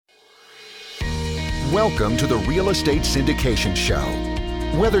Welcome to the Real Estate Syndication Show.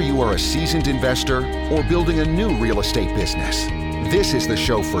 Whether you are a seasoned investor or building a new real estate business, this is the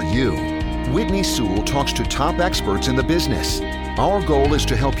show for you. Whitney Sewell talks to top experts in the business. Our goal is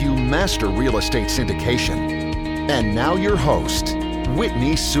to help you master real estate syndication. And now your host,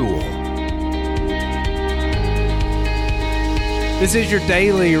 Whitney Sewell. This is your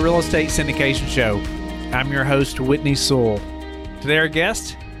daily real estate syndication show. I'm your host, Whitney Sewell. Today our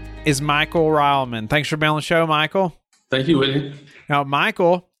guest is Michael Reilman. Thanks for being on the show, Michael. Thank you, Whitney. Now,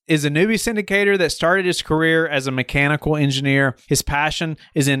 Michael is a newbie syndicator that started his career as a mechanical engineer. His passion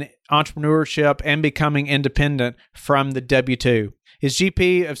is in entrepreneurship and becoming independent from the W-2. His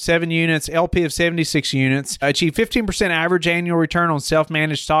GP of 7 units, LP of 76 units, achieved 15% average annual return on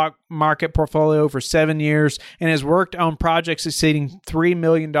self-managed stock market portfolio for 7 years, and has worked on projects exceeding $3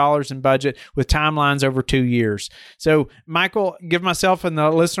 million in budget with timelines over 2 years. So, Michael, give myself and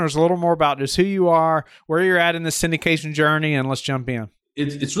the listeners a little more about just who you are, where you're at in the syndication journey, and let's jump in.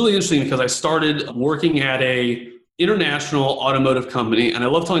 It's really interesting because I started working at a international automotive company. And I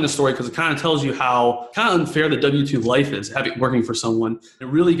love telling the story because it kind of tells you how kind of unfair the W-2 life is, working for someone. It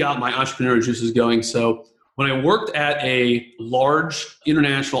really got my entrepreneurial juices going. So when I worked at a large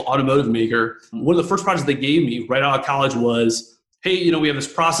international automotive maker, one of the first projects they gave me right out of college was, hey, we have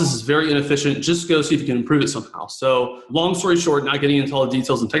this process that's very inefficient. Just go see if you can improve it somehow. So long story short, not getting into all the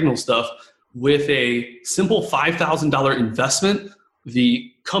details and technical stuff, with a simple $5,000 investment,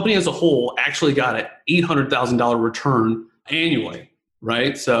 the company as a whole actually got an $800,000 return annually,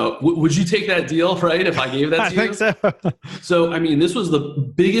 right? So would you take that deal, right, if I gave that to you? I think so. So, this was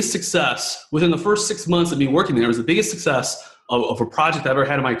the biggest success within the first 6 months of me working there. It was the biggest success of a project I've ever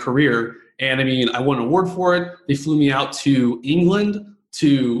had in my career. And I won an award for it. They flew me out to England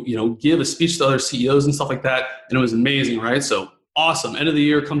to, give a speech to other CEOs and stuff like that. And it was amazing, right? So awesome. End of the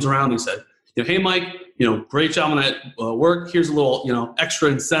year comes around. They said, hey, Mike, great job on that work. Here's a little, extra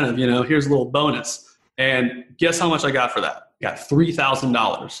incentive, here's a little bonus. And guess how much I got for that? I got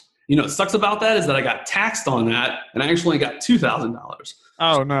 $3,000. What sucks about that is that I got taxed on that and I actually got $2,000.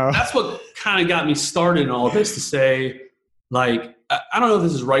 Oh, no. That's what kind of got me started in all of this to say, I don't know if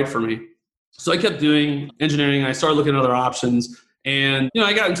this is right for me. So I kept doing engineering and I started looking at other options. And,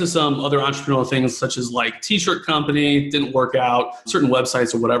 I got into some other entrepreneurial things such as t-shirt company, didn't work out, certain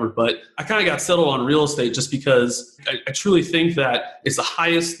websites or whatever. But I kind of got settled on real estate just because I truly think that it's the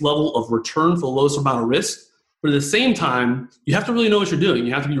highest level of return for the lowest amount of risk. But at the same time, you have to really know what you're doing.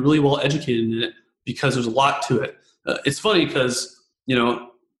 You have to be really well educated in it because there's a lot to it. It's funny because,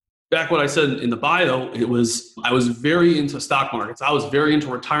 back what I said in the bio, I was very into stock markets. I was very into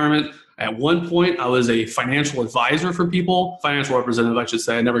retirement. At one point, I was a financial advisor for people, financial representative, I should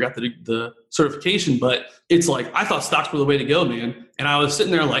say. I never got the certification, but it's I thought stocks were the way to go, man. And I was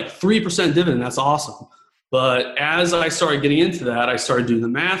sitting there 3% dividend. That's awesome. But as I started getting into that, I started doing the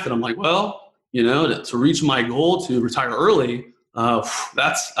math and I'm to reach my goal to retire early,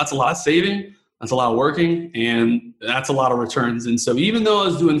 that's a lot of saving. That's a lot of working, and that's a lot of returns. And so even though I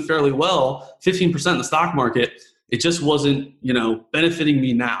was doing fairly well, 15% in the stock market, it just wasn't, benefiting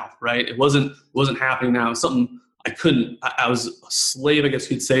me now, right? It wasn't happening now. It was something I was a slave, I guess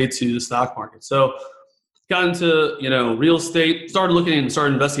you could say, to the stock market. So got into, real estate, started looking and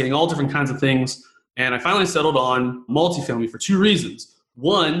started investigating all different kinds of things. And I finally settled on multifamily for 2 reasons.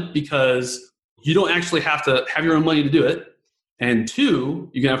 One, because you don't actually have to have your own money to do it. And 2,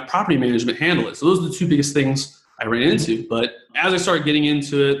 you can have property management handle it. So those are the 2 biggest things I ran into. But as I started getting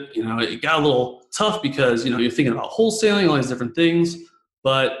into it, it got a little tough because, you're thinking about wholesaling, all these different things.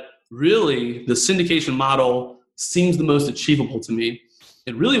 But really, the syndication model seems the most achievable to me.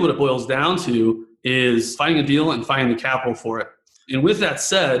 And really what it boils down to is finding a deal and finding the capital for it. And with that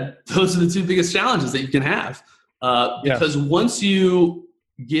said, those are the 2 biggest challenges that you can have. Because once you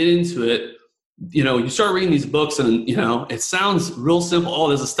get into it, you start reading these books and, it sounds real simple. Oh,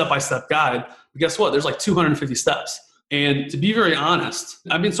 there's a step-by-step guide. But guess what? There's 250 steps. And to be very honest,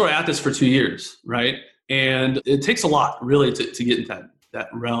 I've been sort of at this for 2 years, right? And it takes a lot really to get into that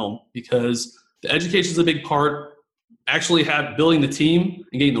realm because the education is a big part. Actually building the team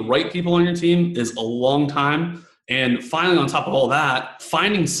and getting the right people on your team is a long time. And finally, on top of all that,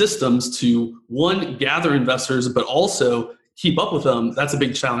 finding systems to, one, gather investors, but also keep up with them, that's a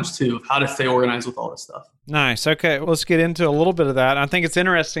big challenge too, of how to stay organized with all this stuff. Nice. Okay, well, let's get into a little bit of that. I think it's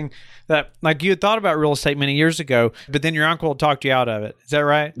interesting that you had thought about real estate many years ago, but then your uncle talked you out of it. Is that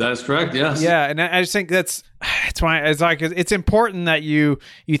right? That is correct, yes. Yeah, and I just think it's That's why it's important that you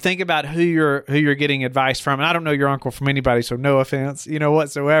think about who you're getting advice from. And I don't know your uncle from anybody, so no offense,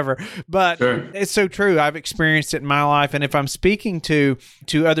 whatsoever. But Sure. It's so true. I've experienced it in my life, and if I'm speaking to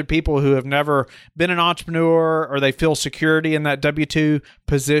other people who have never been an entrepreneur or they feel security in that W-2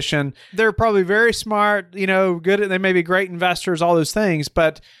 position, they're probably very smart, good. They may be great investors, all those things,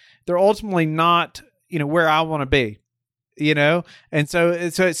 but they're ultimately not, where I want to be. And so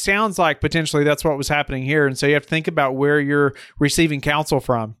it sounds like potentially that's what was happening here. And so you have to think about where you're receiving counsel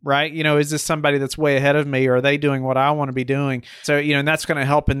from, right? Is this somebody that's way ahead of me, or are they doing what I want to be doing? So, and that's going to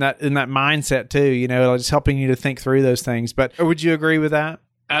help in that mindset too, just helping you to think through those things. But would you agree with that?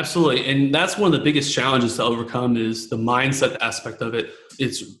 Absolutely. And that's one of the biggest challenges to overcome is the mindset aspect of it.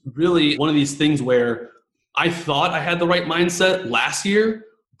 It's really one of these things where I thought I had the right mindset last year,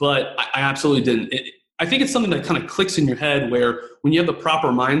 but I absolutely didn't. I think it's something that kind of clicks in your head where when you have the proper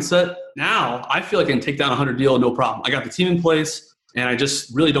mindset, now I feel like I can take down a 100 deal, no problem. I got the team in place and I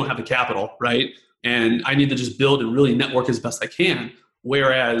just really don't have the capital, right? And I need to just build and really network as best I can.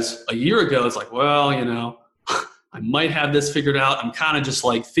 Whereas a year ago, it's like, well, I might have this figured out. I'm kind of just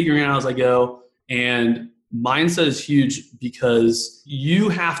like figuring it out as I go. And mindset is huge because you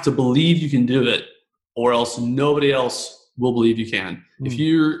have to believe you can do it or else nobody else will believe you can. If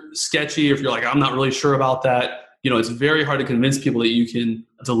you're sketchy, if you're like, I'm not really sure about that, it's very hard to convince people that you can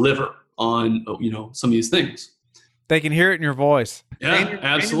deliver on, some of these things. They can hear it in your voice. Yeah, and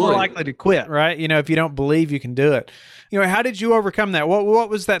absolutely. And you're more likely to quit, right? If you don't believe you can do it. How did you overcome that? What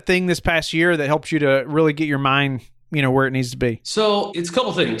was that thing this past year that helped you to really get your mind, where it needs to be? So it's a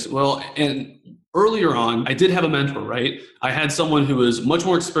couple things. Well, and earlier on, I did have a mentor, right? I had someone who was much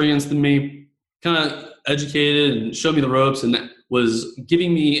more experienced than me, kind of educated and showed me the ropes and was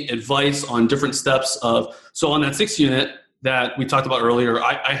giving me advice on different steps so on that 6th unit that we talked about earlier,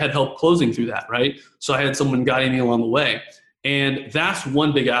 I had help closing through that, right? So I had someone guiding me along the way. And that's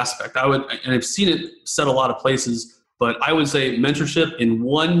one big aspect. And I've seen it said a lot of places, but I would say mentorship in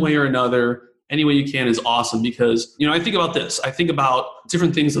one way or another, any way you can, is awesome because, I think about this. I think about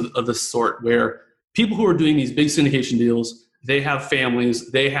different things of this sort where people who are doing these big syndication deals, they have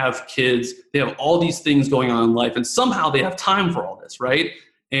families, they have kids, they have all these things going on in life, and somehow they have time for all this, right?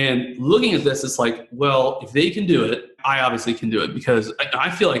 And looking at this, it's like, well, if they can do it, I obviously can do it because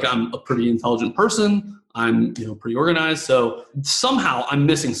I feel like I'm a pretty intelligent person. I'm, pretty organized. So somehow I'm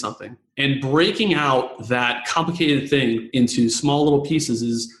missing something. And breaking out that complicated thing into small little pieces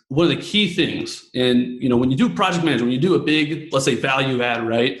is one of the key things. And, when you do project management, when you do a big, let's say, value add,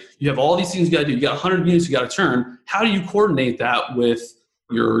 right? You have all these things you got to do. You got 100 units you got to turn. How do you coordinate that with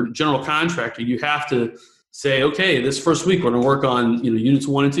your general contractor? You have to say, okay, this first week we're going to work on, units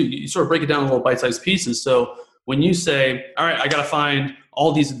 1 and 2. You sort of break it down in little bite-sized pieces. So when you say, all right, I got to find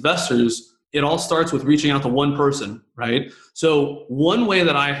all these investors, it all starts with reaching out to one person, right? So one way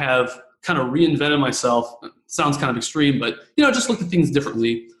that I have kind of reinvented myself, sounds kind of extreme, but just looked at things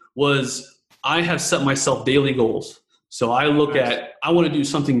differently, was I have set myself daily goals. So I look at, I want to do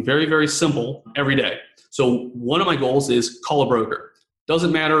something very, very simple every day. So one of my goals is call a broker.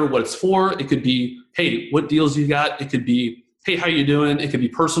 Doesn't matter what it's for. It could be, hey, what deals you got? It could be, hey, how you doing? It could be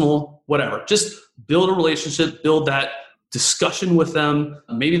personal, whatever. Just build a relationship, build that discussion with them.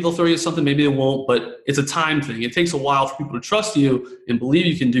 Maybe they'll throw you something, maybe they won't, but it's a time thing. It takes a while for people to trust you and believe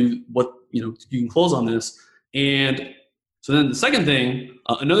you can do what, you can close on this. And so then the second thing,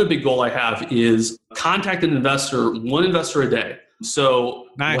 another big goal I have is contact an investor, one investor a day. So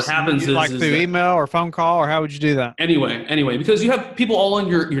nice. What happens is through email or phone call, or how would you do that? Anyway, because you have people all on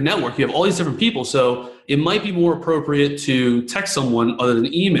your network, you have all these different people. So it might be more appropriate to text someone other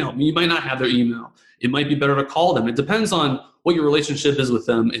than email. You might not have their email. It might be better to call them. It depends on what your relationship is with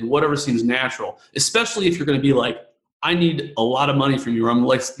them and whatever seems natural, especially if you're going to be like, I need a lot of money from you, or I'm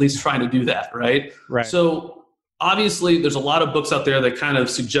at least trying to do that, right? Right. So obviously there's a lot of books out there that kind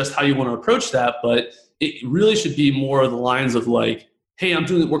of suggest how you want to approach that, but it really should be more of the lines of like, hey, I'm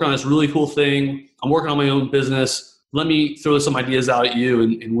working on this really cool thing. I'm working on my own business. Let me throw some ideas out at you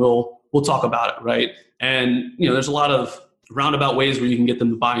and we'll talk about it, right? And there's a lot of roundabout ways where you can get them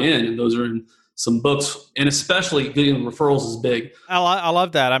to buy in, and those are in some books, and especially getting referrals is big. I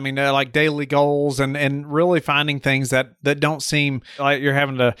love that. I mean, like daily goals and really finding things that don't seem like you're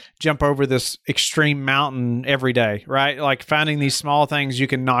having to jump over this extreme mountain every day, right? Like finding these small things you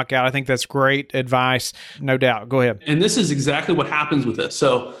can knock out. I think that's great advice, no doubt. Go ahead. And this is exactly what happens with this.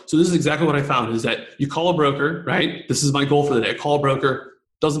 So this is exactly what I found is that you call a broker, right? This is my goal for the day. Call a broker,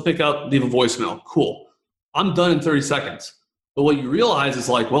 doesn't pick up, leave a voicemail. Cool. I'm done in 30 seconds. But what you realize is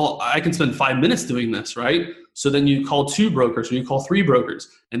like, well, I can spend 5 minutes doing this, right? So then you call 2 brokers or you call 3 brokers,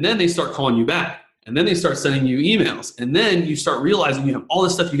 and then they start calling you back. And then they start sending you emails. And then you start realizing you have all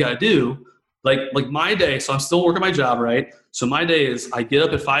this stuff you got to do. Like my day, so I'm still working my job, right? So my day is I get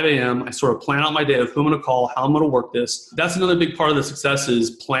up at 5 a.m. I sort of plan out my day of who I'm going to call, how I'm going to work this. That's another big part of the success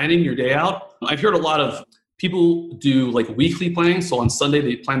is planning your day out. I've heard a lot of people do like weekly planning. So on Sunday,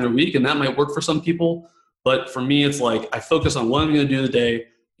 they plan their week, and that might work for some people. But for me, it's like I focus on what I'm going to do today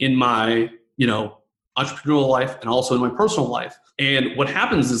in my, entrepreneurial life and also in my personal life. And what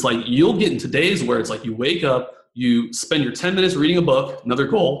happens is like you'll get into days where it's like you wake up, you spend your 10 minutes reading a book. Another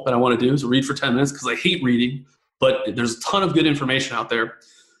goal that I want to do is read for 10 minutes because I hate reading, but there's a ton of good information out there.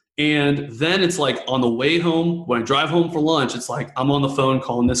 And then it's like on the way home, when I drive home for lunch, it's like I'm on the phone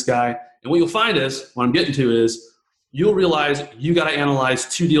calling this guy. And what you'll find is, what I'm getting to is, you'll realize you got to analyze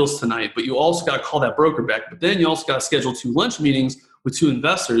 2 deals tonight, but you also got to call that broker back. But then you also got to schedule 2 lunch meetings with 2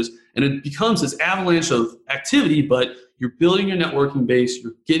 investors. And it becomes this avalanche of activity, but you're building your networking base,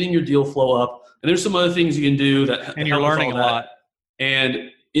 you're getting your deal flow up. And there's some other things you can do that and you're learning a lot. And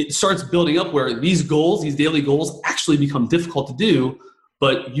it starts building up where these goals, these daily goals actually become difficult to do,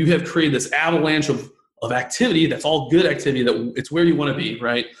 but you have created this avalanche of activity. That's all good activity, that it's where you want to be,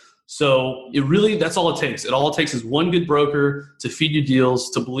 right? So that's all it takes. All it takes is one good broker to feed you deals,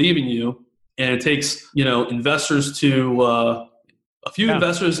 to believe in you. And it takes, investors to, a few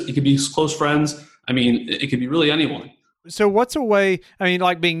investors, it could be close friends. I mean, it could be really anyone. So what's a way,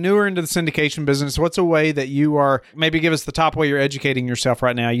 like being newer into the syndication business, what's a way that you are, maybe give us the top way you're educating yourself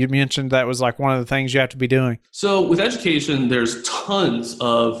right now? You mentioned that was like one of the things you have to be doing. So with education, there's tons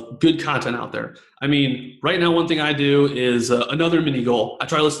of good content out there. I mean, right now, one thing I do is another mini goal. I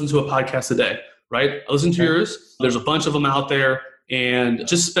try to listen to a podcast a day, right? I listen to yours. There's a bunch of them out there, and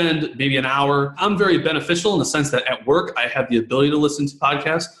just spend maybe an hour. I'm very beneficial in the sense that at work, I have the ability to listen to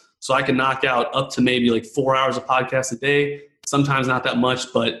podcasts. So I can knock out up to maybe like 4 hours of podcasts a day, sometimes not that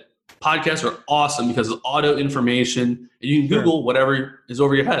much, but podcasts are awesome because of auto information. And you can Google whatever is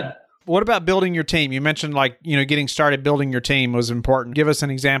over your head. What about building your team? You mentioned getting started building your team was important. Give us an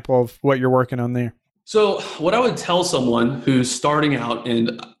example of what you're working on there. So what I would tell someone who's starting out,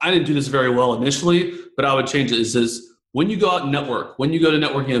 and I didn't do this very well initially, but I would change it, is when you go out and network, when you go to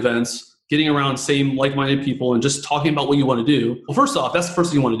networking events, getting around same like-minded people and just talking about what you want to do. Well, first off, that's the first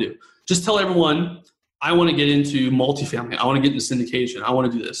thing you want to do. Just tell everyone, I want to get into multifamily. I want to get into syndication. I want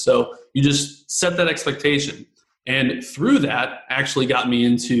to do this. So you just set that expectation. And through that actually got me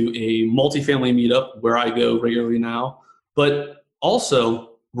into a multifamily meetup where I go regularly now, but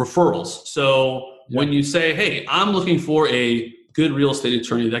also referrals. So when you say, hey, I'm looking for a good real estate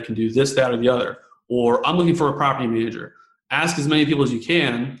attorney that can do this, that, or the other, or I'm looking for a property manager, ask as many people as you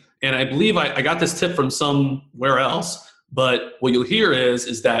can. And I believe I got this tip from somewhere else, but what you'll hear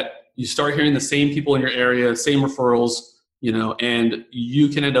is that you start hearing the same people in your area, same referrals, and you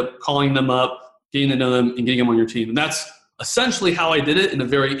can end up calling them up, getting to know them, and getting them on your team. And that's essentially how I did it in a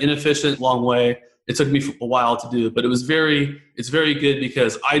very inefficient, long way. It took me a while to do it, but it's very good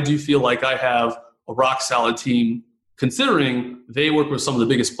because I do feel like I have a rock solid team, considering they work with some of the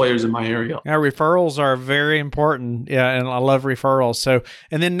biggest players in my area. Yeah, referrals are very important. Yeah, and I love referrals. So,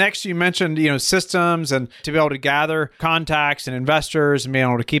 and then next you mentioned, systems and to be able to gather contacts and investors and being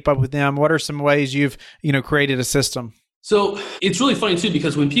able to keep up with them. What are some ways you've, created a system? So it's really funny too,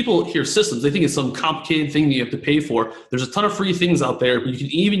 because when people hear systems, they think it's some complicated thing that you have to pay for. There's a ton of free things out there, but you can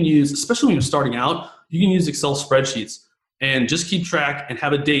even use, especially when you're starting out, you can use Excel spreadsheets and just keep track and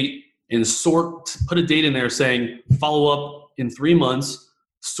have a date and put a date in there saying follow up in 3 months,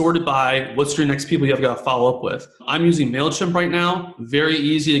 sorted by what's your next people you have got to follow up with. I'm using MailChimp right now. Very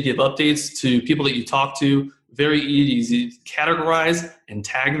easy to give updates to people that you talk to. Very easy to categorize and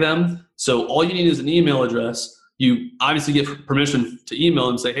tag them. So all you need is an email address. You obviously get permission to email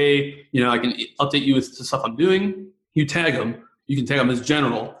and say, hey, I can update you with the stuff I'm doing. You tag them. You can tag them as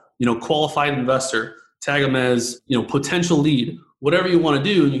general, qualified investor. Tag them as, potential lead. Whatever you want to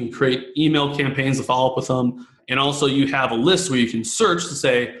do, you can create email campaigns to follow up with them. And also you have a list where you can search to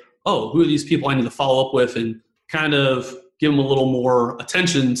say, oh, who are these people I need to follow up with, and kind of give them a little more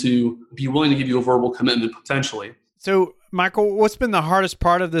attention to be willing to give you a verbal commitment potentially. So, Michael, what's been the hardest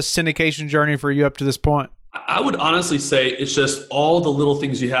part of this syndication journey for you up to this point? I would honestly say it's just all the little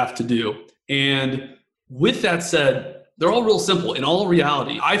things you have to do. And with that said, they're all real simple. In all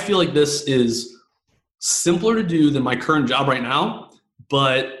reality, I feel like this is simpler to do than my current job right now.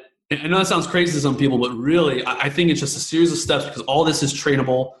 But I know that sounds crazy to some people, but really, I think it's just a series of steps because all this is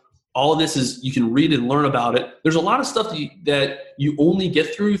trainable. All of this is, you can read and learn about it. There's a lot of stuff that you only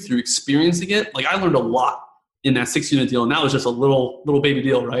get through experiencing it. Like I learned a lot in that 6-unit deal, and that was just a little baby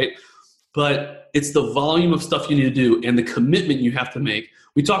deal, right? but it's the volume of stuff you need to do and the commitment you have to make.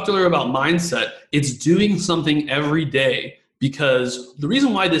 We talked earlier about mindset. It's doing something every day, because the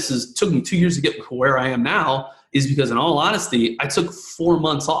reason why took me 2 years to get to where I am now is because, in all honesty, I took 4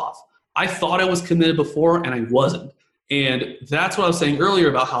 months off. I thought I was committed before and I wasn't. And that's what I was saying earlier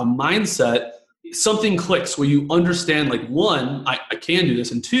about how mindset, something clicks where you understand, like, one, I can do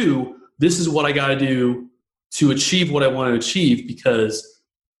this, and two, this is what I got to do to achieve what I want to achieve. Because,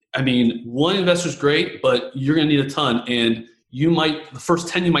 I mean, one investor's great, but you're going to need a ton. And the first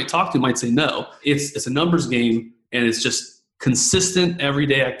 10 you might talk to might say no. It's a numbers game, and it's just consistent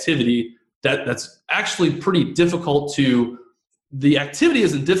everyday activity that's actually pretty difficult the activity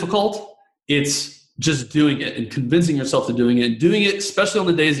isn't difficult. It's just doing it and convincing yourself to doing it, and doing it, especially on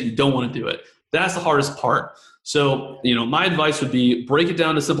the days that you don't want to do it. That's the hardest part. So, my advice would be break it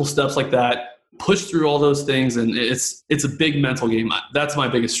down to simple steps like that, push through all those things. And it's a big mental game. That's my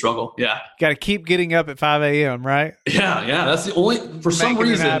biggest struggle. Yeah. Got to keep getting up at 5 a.m., right? Yeah. That's the only, for some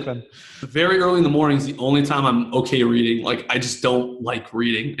reason, very early in the morning is the only time I'm okay reading. Like, I just don't like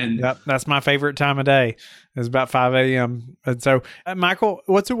reading. And yep, that's my favorite time of day. It's about 5 a.m. And so, Michael,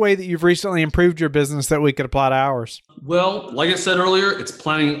 what's a way that you've recently improved your business that we could apply to ours? Well, like I said earlier, it's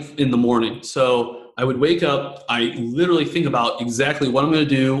planning in the morning. So I would wake up, I literally think about exactly what I'm going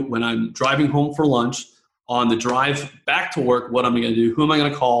to do when I'm driving home for lunch, on the drive back to work, what am I going to do? Who am I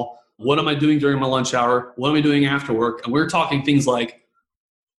going to call? What am I doing during my lunch hour? What am I doing after work? And we're talking things like,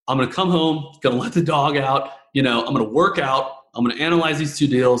 I'm going to come home, going to let the dog out, I'm going to work out, I'm going to analyze these 2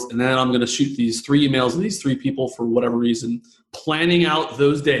 deals, and then I'm going to shoot these 3 emails to these 3 people for whatever reason, planning out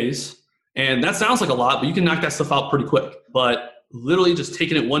those days. And that sounds like a lot, but you can knock that stuff out pretty quick. But literally just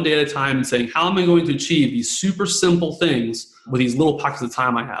taking it one day at a time and saying, how am I going to achieve these super simple things with these little pockets of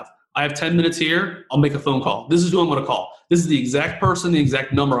time I have? I have 10 minutes here, I'll make a phone call. This is who I'm going to call. This is the exact person, the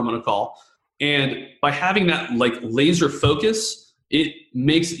exact number I'm going to call. And by having that like laser focus, it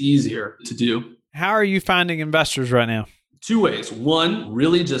makes it easier to do. How are you finding investors right now? 2 ways. One,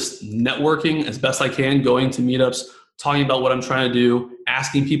 really just networking as best I can, going to meetups, talking about what I'm trying to do,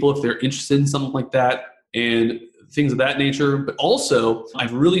 asking people if they're interested in something like that, and things of that nature. But also,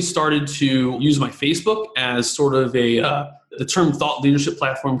 I've really started to use my Facebook as sort of the term thought leadership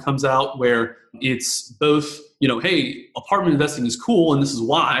platform comes out, where it's both, hey, apartment investing is cool and this is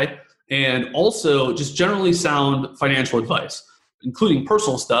why, and also just generally sound financial advice, including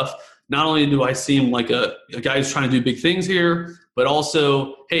personal stuff. Not only do I seem like a guy who's trying to do big things here, but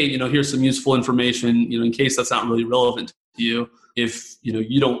also, hey, here's some useful information, in case that's not really relevant to you, if,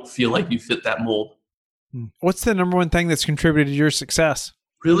 you don't feel like you fit that mold. What's the number one thing that's contributed to your success?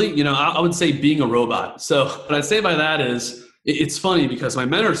 Really, I would say being a robot. So what I'd say by that is, it's funny because my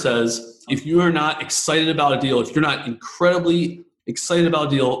mentor says, if you are not excited about a deal, if you're not incredibly excited about a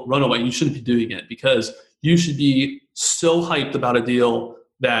deal, run away. You shouldn't be doing it, because you should be so hyped about a deal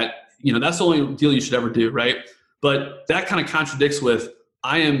that, that's the only deal you should ever do, right? But that kind of contradicts with,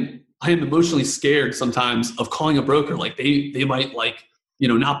 I am emotionally scared sometimes of calling a broker. Like they might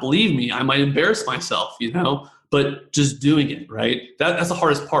not believe me. I might embarrass myself, but just doing it, right? That's the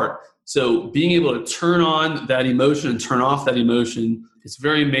hardest part. So being able to turn on that emotion and turn off that emotion is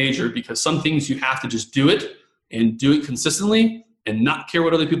very major, because some things you have to just do it and do it consistently and not care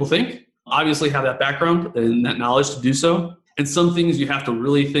what other people think. Obviously have that background and that knowledge to do so. And some things you have to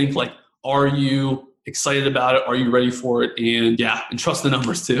really think like, are you excited about it? Are you ready for it? And trust the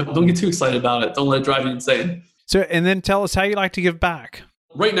numbers too. Don't get too excited about it. Don't let it drive you insane. So, and then tell us how you like to give back.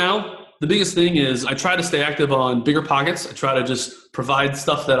 Right now, the biggest thing is I try to stay active on Bigger Pockets. I try to just provide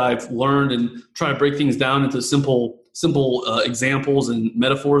stuff that I've learned and try to break things down into simple examples and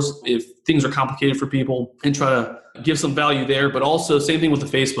metaphors if things are complicated for people, and try to give some value there. But also, same thing with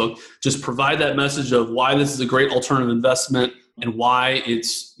the Facebook, just provide that message of why this is a great alternative investment and why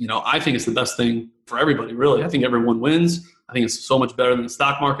it's, I think it's the best thing for everybody, really. I think everyone wins. I think it's so much better than the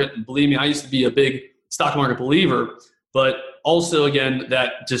stock market. And believe me, I used to be a big stock market believer, but also, again,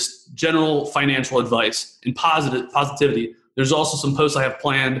 that just general financial advice and positivity. There's also some posts I have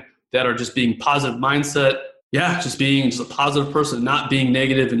planned that are just being positive mindset. Yeah, just being just a positive person, not being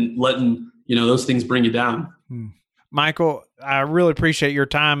negative and letting, those things bring you down. Michael, I really appreciate your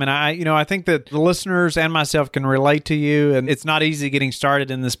time. And I think that the listeners and myself can relate to you. And it's not easy getting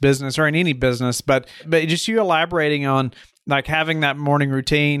started in this business or in any business, but just you elaborating on like having that morning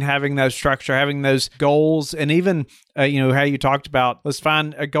routine, having that structure, having those goals, and even how you talked about, let's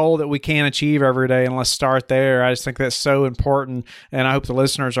find a goal that we can achieve every day and let's start there. I just think that's so important. And I hope the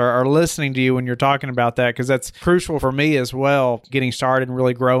listeners are listening to you when you're talking about that, because that's crucial for me as well, getting started and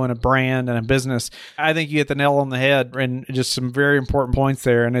really growing a brand and a business. I think you hit the nail on the head and just some very important points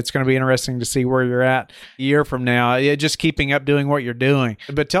there. And it's going to be interesting to see where you're at a year from now, just keeping up doing what you're doing.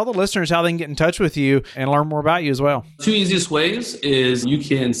 But tell the listeners how they can get in touch with you and learn more about you as well. 2 easiest ways is you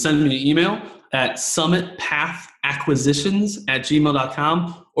can send me an email at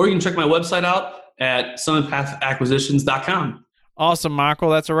summitpathacquisitions@gmail.com, or you can check my website out at summitpathacquisitions.com. Awesome, Michael.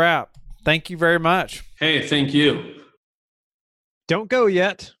 That's a wrap. Thank you very much. Hey, thank you. Don't go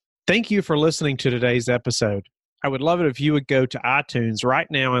yet. Thank you for listening to today's episode. I would love it if you would go to iTunes right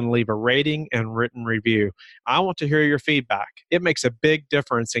now and leave a rating and written review. I want to hear your feedback. It makes a big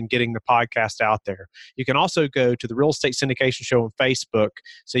difference in getting the podcast out there. You can also go to the Real Estate Syndication Show on Facebook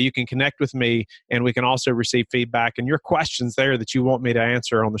so you can connect with me, and we can also receive feedback and your questions there that you want me to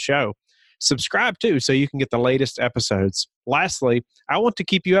answer on the show. Subscribe too so you can get the latest episodes. Lastly, I want to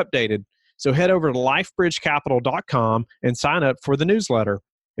keep you updated. So head over to lifebridgecapital.com and sign up for the newsletter.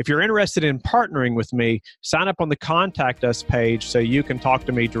 If you're interested in partnering with me, sign up on the Contact Us page so you can talk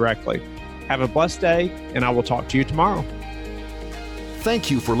to me directly. Have a blessed day, and I will talk to you tomorrow. Thank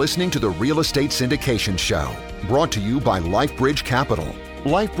you for listening to the Real Estate Syndication Show, brought to you by LifeBridge Capital.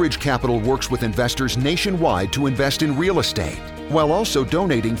 LifeBridge Capital works with investors nationwide to invest in real estate, while also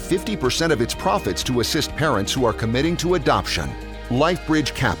donating 50% of its profits to assist parents who are committing to adoption.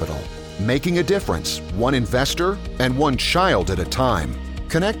 LifeBridge Capital, making a difference, one investor and one child at a time.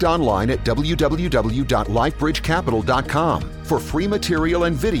 Connect online at www.lifebridgecapital.com for free material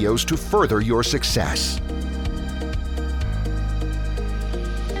and videos to further your success.